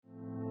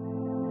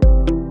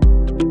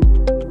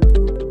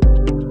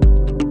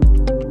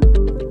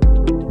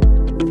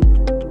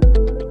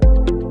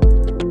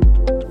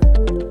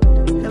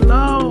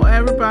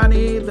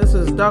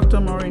Dr.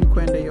 Maurine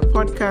Kwende, your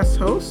podcast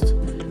host.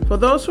 For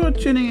those who are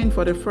tuning in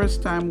for the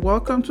first time,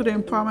 welcome to the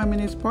Empowerment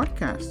Minutes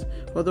podcast.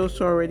 For those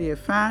who are already a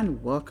fan,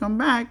 welcome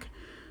back.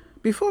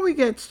 Before we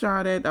get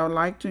started, I would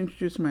like to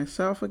introduce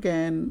myself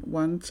again.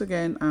 Once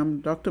again,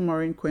 I'm Dr.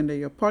 Maurine Kwende,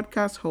 your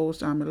podcast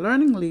host. I'm a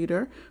learning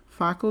leader,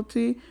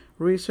 faculty,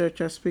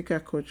 researcher, speaker,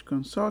 coach,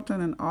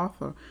 consultant, and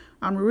author.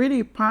 I'm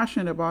really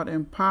passionate about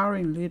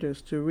empowering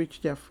leaders to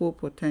reach their full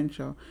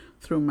potential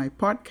through my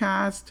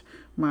podcast,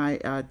 my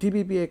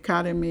DBB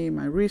Academy,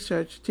 my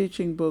research,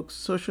 teaching books,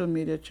 social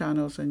media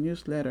channels, and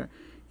newsletter.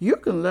 You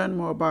can learn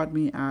more about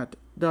me at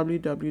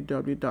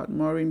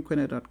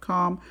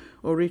www.maurinekwende.com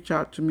or reach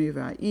out to me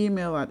via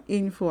email at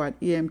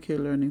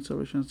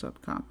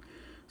info@emklearningsolutions.com.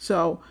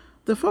 So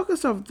the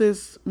focus of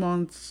this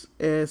month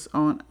is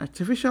on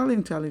artificial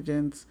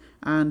intelligence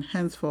and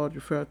henceforth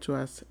referred to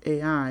as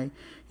AI.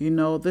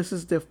 This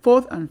is the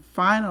fourth and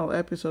final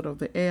episode of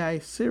the AI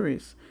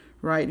series,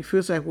 right? It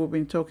feels like we've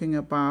been talking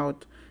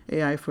about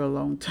AI for a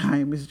long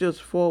time. It's just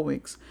 4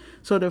 weeks.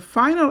 So the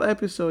final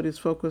episode is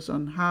focused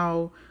on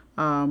how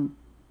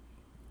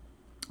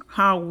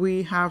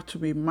we have to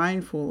be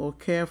mindful or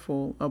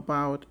careful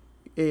about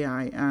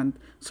AI and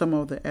some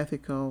of the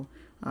ethical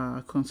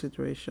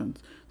considerations.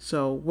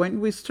 So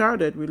when we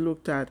started, we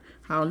looked at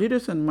how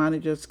leaders and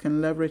managers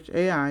can leverage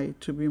AI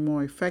to be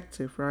more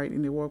effective, right,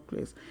 in the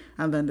workplace.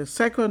 And then the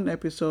second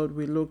episode,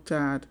 we looked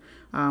at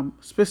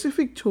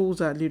specific tools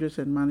that leaders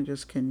and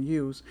managers can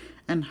use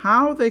and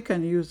how they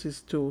can use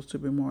these tools to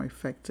be more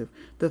effective.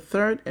 The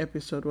third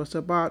episode was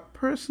about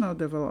personal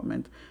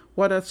development.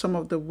 What are some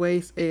of the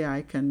ways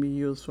AI can be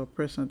used for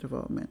personal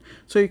development?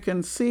 So you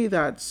can see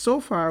that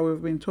so far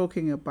we've been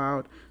talking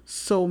about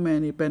so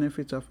many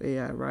benefits of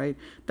AI, right?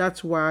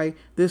 That's why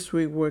this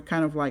week we're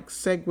kind of like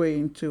segue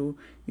into,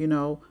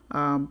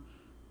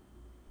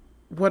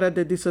 what are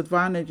the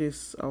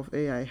disadvantages of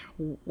AI?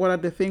 What are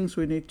the things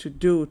we need to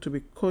do to be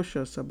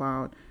cautious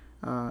about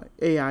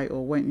AI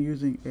or when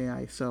using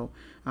AI? So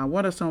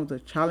what are some of the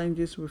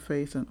challenges we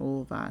face and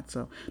all that?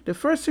 So the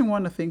first thing we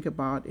want to think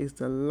about is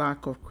the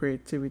lack of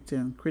creativity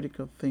and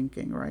critical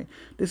thinking, right?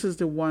 This is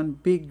the one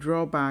big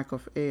drawback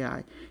of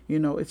AI.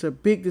 It's a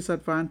big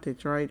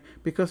disadvantage, right?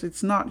 Because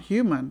it's not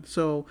human.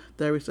 So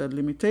there is a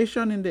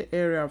limitation in the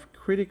area of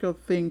critical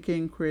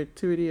thinking,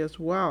 creativity as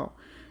well.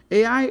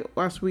 AI,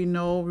 as we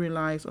know,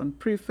 relies on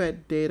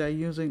prefed data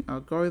using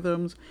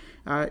algorithms.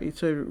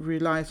 It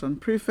relies on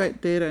prefed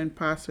data and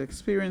past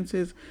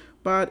experiences,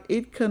 but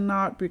it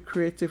cannot be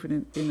creative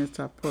in its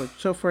approach.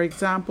 So, for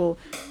example,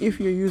 if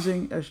you're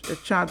using a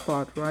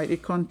chatbot, right,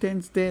 it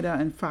contains data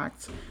and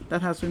facts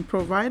that has been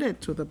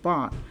provided to the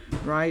bot,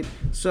 right?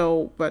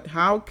 So, but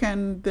how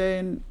can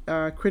then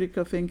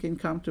critical thinking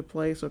come to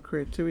place or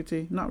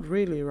creativity? Not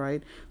really,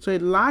 right? So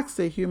it lacks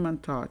the human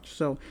touch.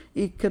 So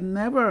it can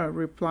never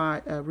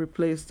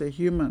replace the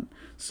human.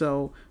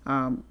 So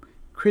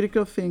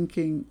critical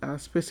thinking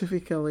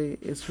specifically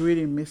is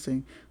really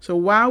missing. So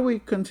while we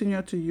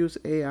continue to use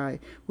AI,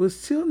 we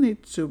still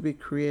need to be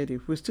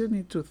creative. We still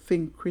need to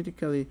think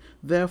critically.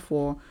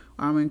 Therefore,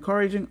 I'm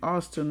encouraging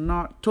us to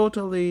not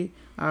totally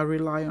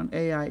rely on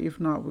AI. If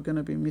not, we're going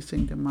to be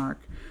missing the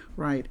mark,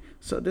 right?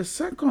 So the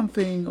second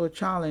thing or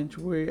challenge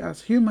we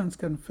as humans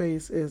can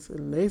face is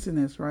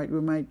laziness, right?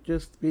 We might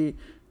just be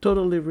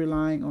totally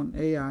relying on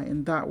AI,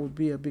 and that would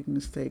be a big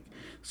mistake.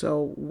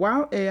 So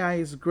while AI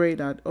is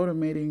great at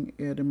automating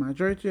the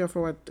majority of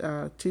our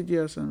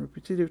tedious and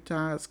repetitive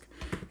tasks,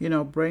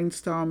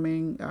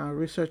 brainstorming,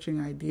 researching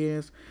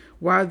ideas,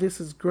 while this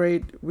is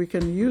great, we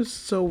can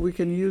use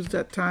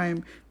that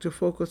time to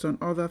focus on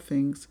other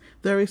things.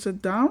 There is a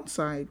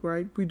downside,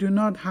 right? We do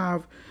not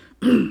have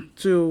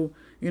to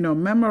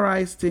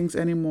memorize things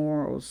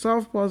anymore or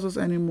solve puzzles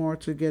anymore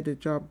to get the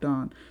job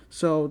done.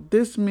 So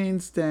this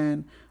means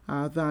then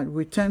that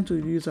we tend to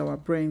use our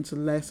brains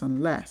less and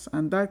less,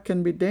 and that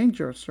can be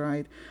dangerous,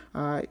 right?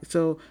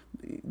 So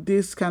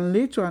this can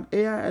lead to an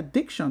AI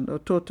addiction or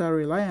total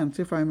reliance,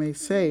 if I may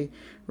say,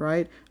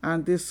 right?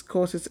 And this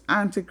causes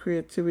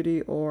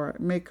anti-creativity or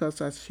make us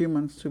as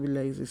humans to be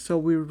lazy. So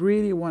we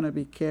really want to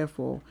be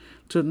careful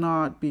to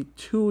not be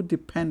too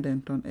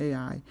dependent on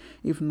AI.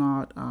 If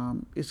not,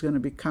 it's going to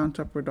be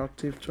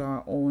counterproductive to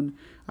our own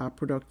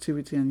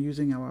productivity and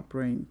using our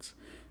brains.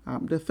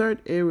 The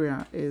third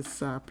area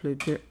is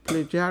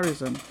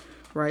plagiarism,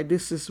 right?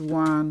 This is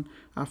one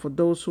for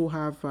those who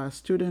have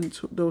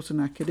students, those in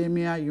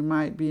academia. You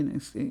might be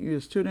you're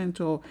a student,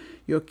 or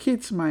your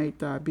kids might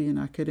be in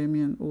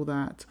academia and all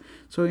that.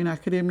 So in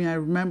academia, I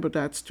remember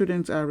that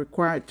students are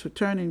required to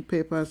turn in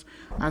papers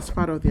as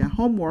part of their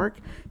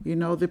homework.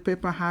 The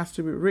paper has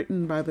to be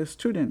written by the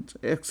student,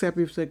 except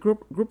if it's a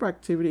group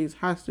activity, it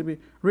has to be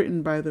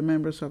written by the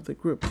members of the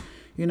group.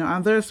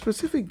 And there are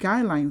specific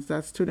guidelines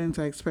that students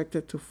are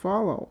expected to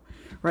follow,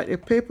 right? A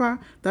paper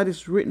that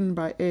is written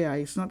by AI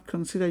is not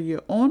considered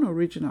your own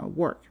original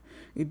work.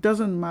 It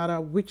doesn't matter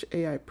which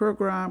AI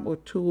program or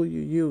tool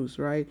you use,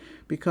 right?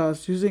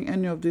 Because using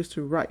any of this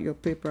to write your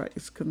paper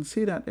is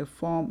considered a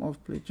form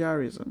of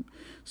plagiarism.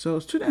 So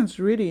students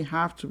really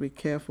have to be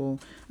careful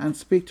and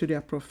speak to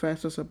their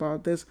professors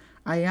about this.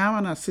 I am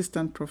an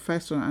assistant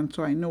professor, and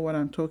so I know what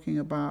I'm talking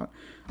about.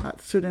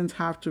 Students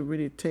have to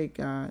really take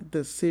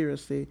this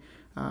seriously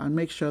and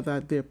make sure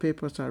that their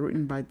papers are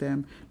written by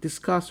them,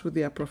 discuss with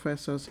their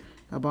professors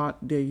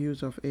about their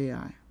use of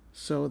AI,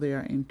 so they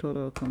are in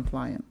total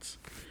compliance.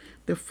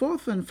 The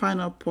fourth and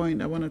final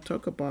point I want to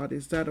talk about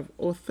is that of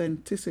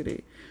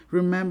authenticity.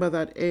 Remember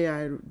that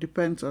AI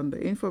depends on the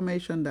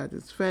information that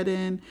is fed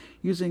in,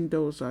 using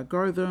those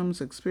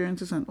algorithms,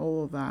 experiences, and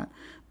all of that.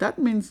 That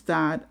means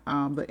that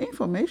the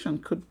information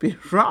could be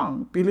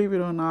wrong. Believe it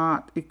or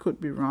not, it could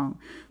be wrong.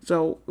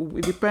 So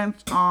it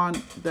depends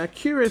on the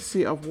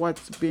accuracy of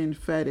what's being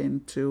fed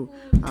into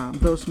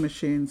those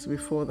machines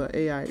before the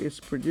AI is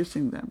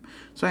producing them.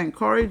 So I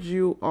encourage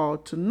you all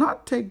to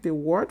not take the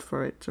word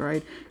for it,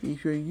 right?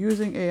 If you're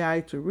using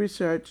AI to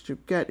research, to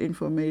get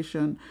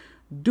information,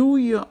 do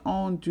your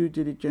own due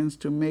diligence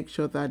to make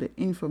sure that the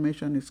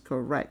information is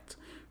correct,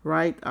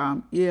 right?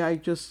 AI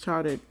just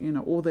started,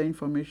 all the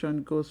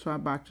information goes far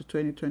back to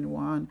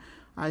 2021.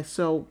 I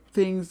saw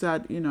things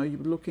that you're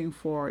looking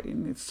for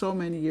in so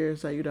many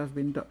years that you'd have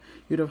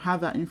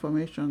had that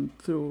information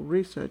through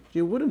research.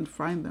 You wouldn't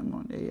find them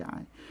on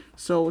AI.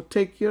 So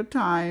take your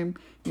time.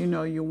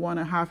 You want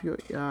to have your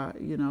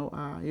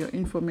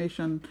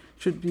information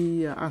should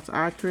be as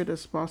accurate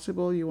as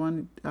possible. You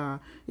want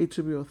it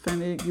to be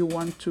authentic. You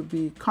want to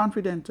be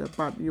confident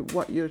about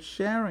what you're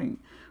sharing,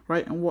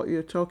 right, and what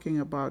you're talking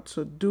about.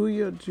 So do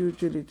your due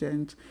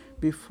diligence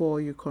before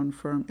you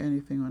confirm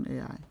anything on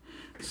AI.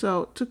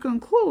 So to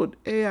conclude,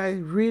 AI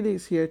really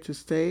is here to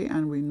stay,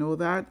 and we know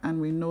that,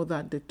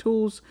 the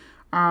tools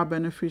are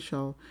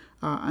beneficial.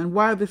 And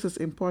why this is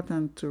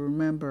important to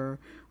remember,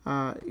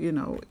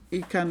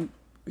 it can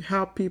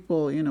help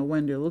people,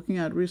 when they're looking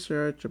at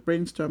research or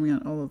brainstorming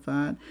and all of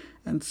that.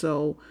 And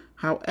so,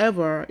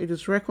 however, it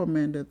is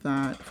recommended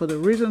that for the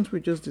reasons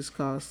we just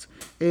discussed,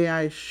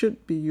 AI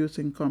should be used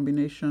in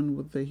combination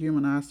with the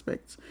human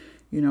aspects,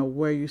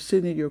 where you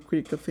still need your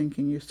critical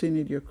thinking, you still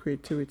need your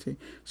creativity.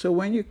 So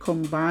when you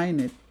combine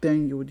it,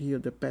 then you would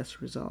yield the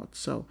best results.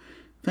 So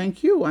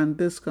thank you. And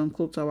this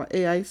concludes our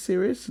AI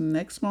series.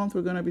 Next month,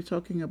 we're going to be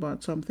talking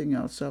about something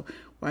else. So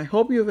I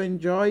hope you've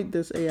enjoyed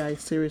this AI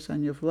series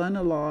and you've learned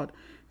a lot.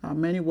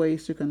 Many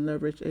ways you can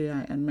leverage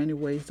AI and many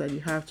ways that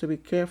you have to be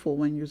careful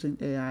when using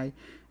AI.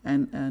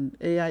 And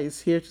AI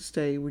is here to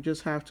stay. We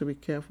just have to be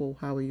careful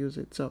how we use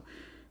it. So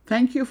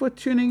thank you for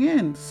tuning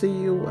in. See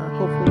you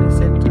hopefully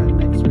same time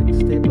next week.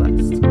 Stay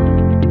blessed.